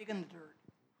dig in the dirt.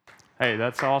 Hey,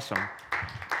 that's awesome.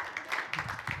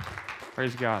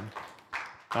 Praise God.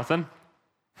 Nothing?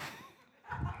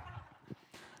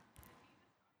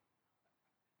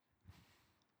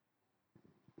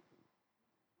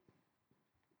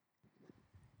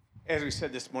 As we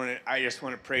said this morning, I just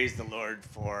want to praise the Lord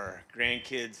for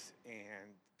grandkids and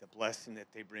the blessing that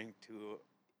they bring to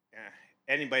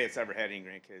anybody that's ever had any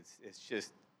grandkids.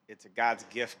 It's a God's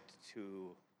gift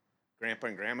to grandpa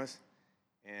and grandmas.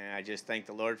 And I just thank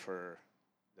the Lord for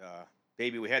the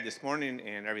baby we had this morning,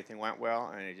 and everything went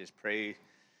well. And I just praise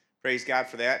God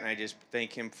for that. And I just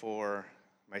thank Him for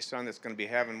my son that's going to be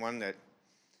having one that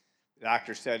the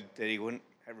doctor said that he wouldn't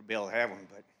ever be able to have one,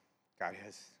 but God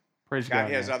has. Praise God.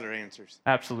 God has man. other answers.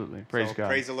 Absolutely. Praise God.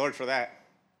 Praise the Lord for that.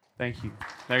 Thank you.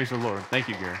 Praise the Lord. Thank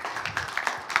you, Gary.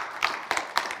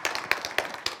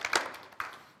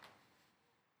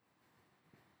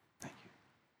 Thank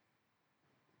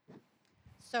you.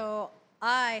 So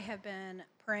I have been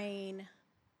praying.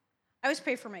 I always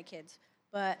pray for my kids,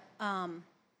 but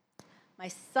my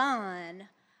son,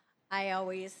 I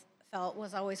always felt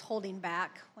was always holding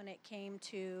back when it came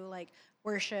to like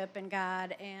worship and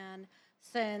God. And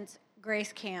since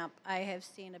Grace Camp, I have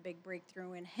seen a big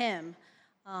breakthrough in him,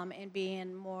 and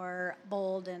being more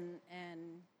bold and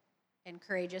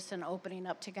courageous and opening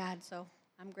up to God. So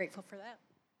I'm grateful for that.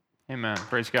 Amen.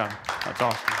 Praise God. That's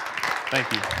awesome.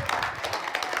 Thank you.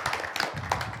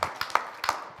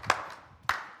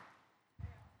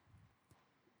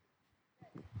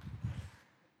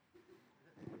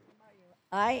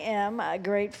 I am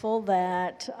grateful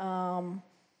that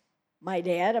my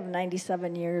dad of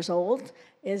 97 years old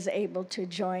is able to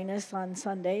join us on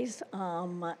Sundays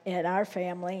in our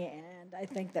family, and I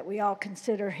think that we all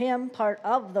consider him part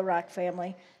of the Rock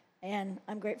family, and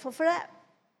I'm grateful for that.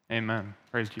 Amen.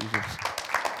 Praise Jesus.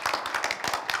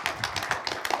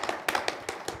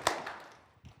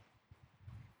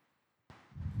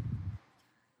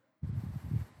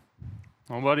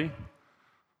 Nobody?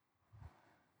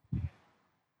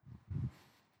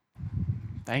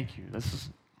 Thank you. This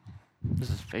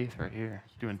is faith right here.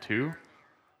 Doing two?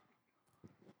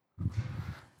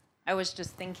 I was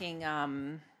just thinking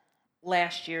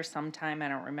last year sometime, I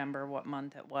don't remember what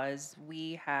month it was,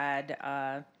 we had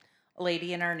a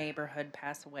lady in our neighborhood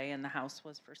pass away and the house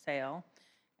was for sale.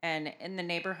 And in the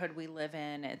neighborhood we live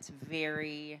in, it's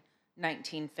very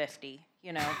 1950.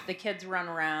 You know, the kids run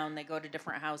around, they go to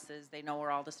different houses, they know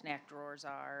where all the snack drawers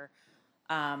are.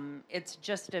 It's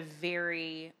just a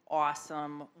very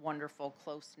awesome, wonderful,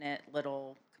 close-knit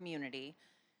little community.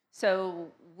 So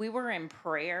we were in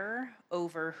prayer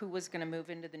over who was going to move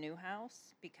into the new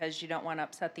house because you don't want to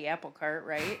upset the apple cart,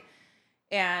 right?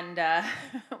 And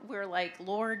we're like,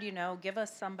 Lord, you know, give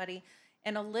us somebody.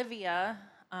 And Olivia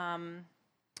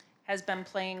has been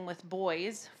playing with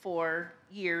boys for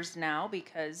years now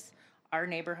because our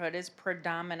neighborhood is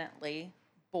predominantly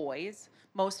boys,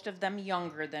 most of them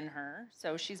younger than her.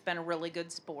 So she's been a really good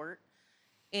sport.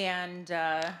 And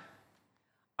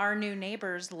our new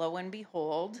neighbors, lo and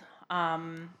behold,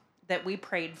 that we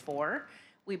prayed for,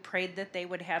 We prayed that they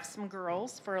would have some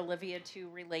girls for Olivia to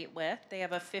relate with. They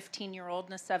have a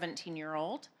 15-year-old and a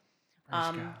 17-year-old,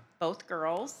 both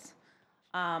girls.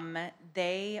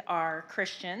 They are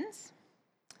Christians.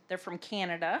 They're from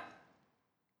Canada.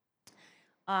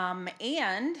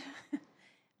 And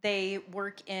they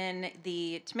work in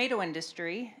the tomato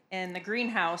industry, in the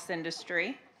greenhouse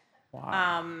industry.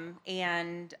 Wow.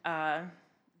 And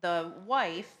the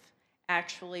wife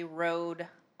actually rode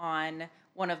on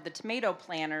one of the tomato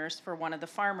planters for one of the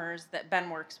farmers that Ben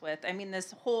works with. I mean,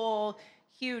 this whole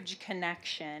huge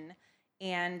connection.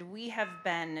 And we have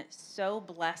been so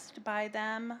blessed by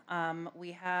them.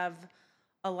 We have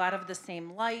a lot of the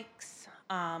same likes,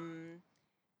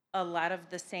 a lot of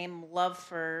the same love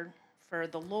for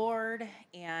the Lord,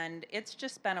 and it's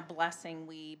just been a blessing.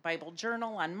 We Bible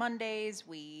journal on Mondays.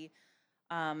 We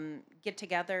get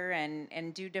together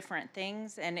and do different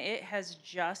things, and it has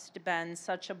just been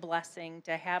such a blessing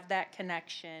to have that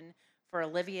connection, for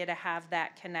Olivia to have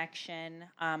that connection,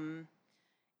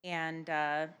 and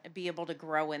be able to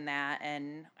grow in that.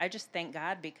 And I just thank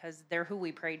God, because they're who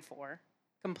we prayed for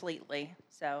completely.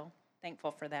 So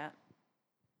thankful for that.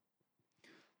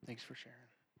 Thanks for sharing.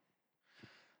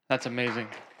 That's amazing.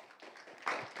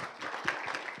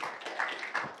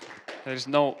 There's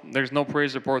no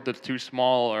praise report that's too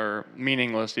small or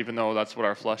meaningless, even though that's what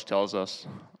our flesh tells us.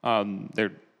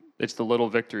 It's the little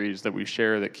victories that we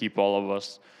share that keep all of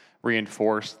us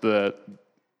reinforced, that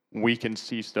we can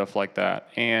see stuff like that.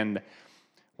 And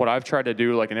what I've tried to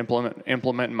do, like, and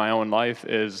implement in my own life,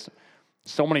 is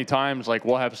so many times, like,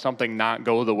 we'll have something not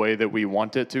go the way that we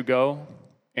want it to go,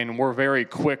 and we're very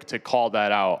quick to call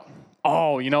that out.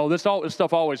 Oh, this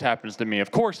stuff always happens to me.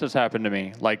 Of course this happened to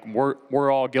me. Like,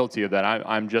 we're all guilty of that.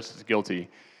 I'm just as guilty.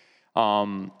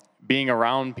 Being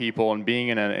around people and being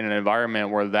in an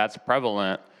environment where that's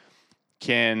prevalent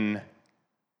can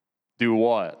do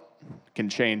what? Can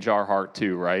change our heart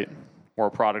too, right? We're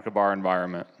a product of our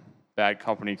environment. Bad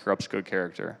company corrupts good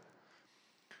character.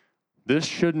 This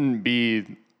should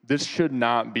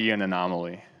not be an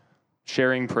anomaly.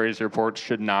 Sharing praise reports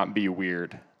should not be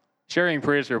weird. Sharing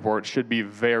praise reports should be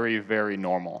very, very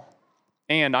normal.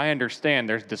 And I understand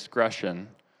there's discretion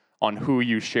on who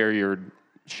you share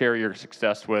your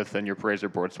success with and your praise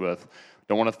reports with.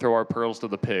 Don't want to throw our pearls to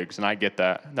the pigs, and I get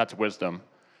that. That's wisdom.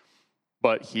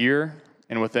 But here,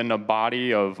 and within a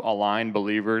body of aligned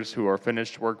believers who are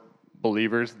finished work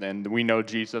believers, and we know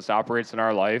Jesus operates in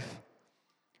our life,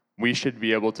 we should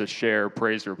be able to share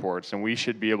praise reports, and we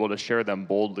should be able to share them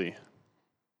boldly.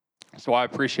 So I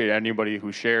appreciate anybody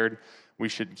who shared. We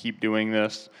should keep doing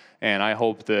this, and I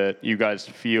hope that you guys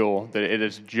feel that it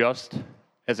is just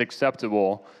as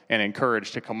acceptable and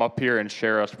encouraged to come up here and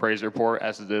share us praise report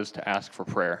as it is to ask for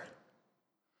prayer.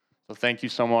 So thank you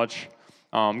so much.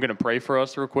 I'm going to pray for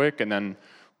us real quick, and then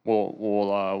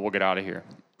we'll get out of here.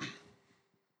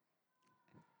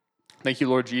 Thank you,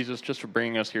 Lord Jesus, just for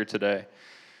bringing us here today.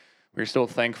 We're so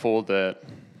thankful that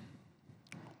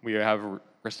we have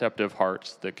receptive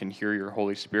hearts that can hear your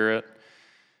Holy Spirit.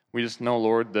 We just know,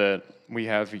 Lord, that we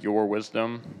have your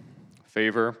wisdom,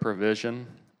 favor, provision,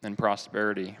 and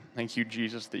prosperity. Thank you,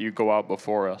 Jesus, that you go out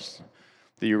before us,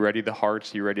 that you ready the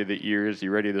hearts, you ready the ears,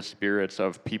 you ready the spirits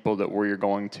of people that we're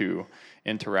going to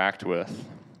interact with.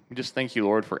 We just thank you,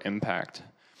 Lord, for impact,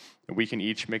 that we can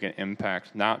each make an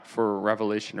impact, not for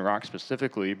Revelation Rock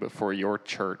specifically, but for your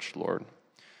church, Lord,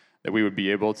 that we would be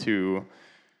able to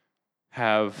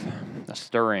have a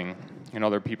stirring in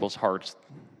other people's hearts,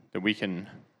 that we can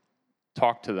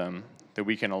talk to them, that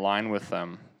we can align with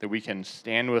them, that we can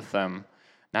stand with them,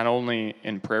 not only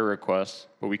in prayer requests,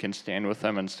 but we can stand with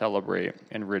them and celebrate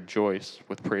and rejoice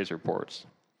with praise reports.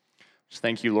 Just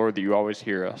thank you, Lord, that you always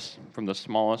hear us, from the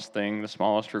smallest thing, the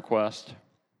smallest request,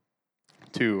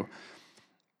 to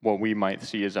what we might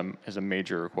see as a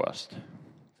major request.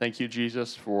 Thank you,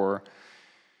 Jesus, for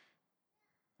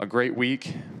a great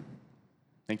week.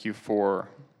 Thank you for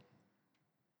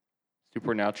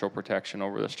supernatural protection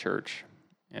over this church,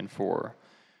 and for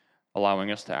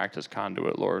allowing us to act as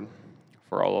conduit, Lord,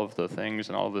 for all of the things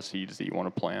and all of the seeds that you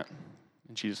want to plant.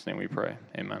 In Jesus' name we pray.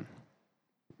 Amen.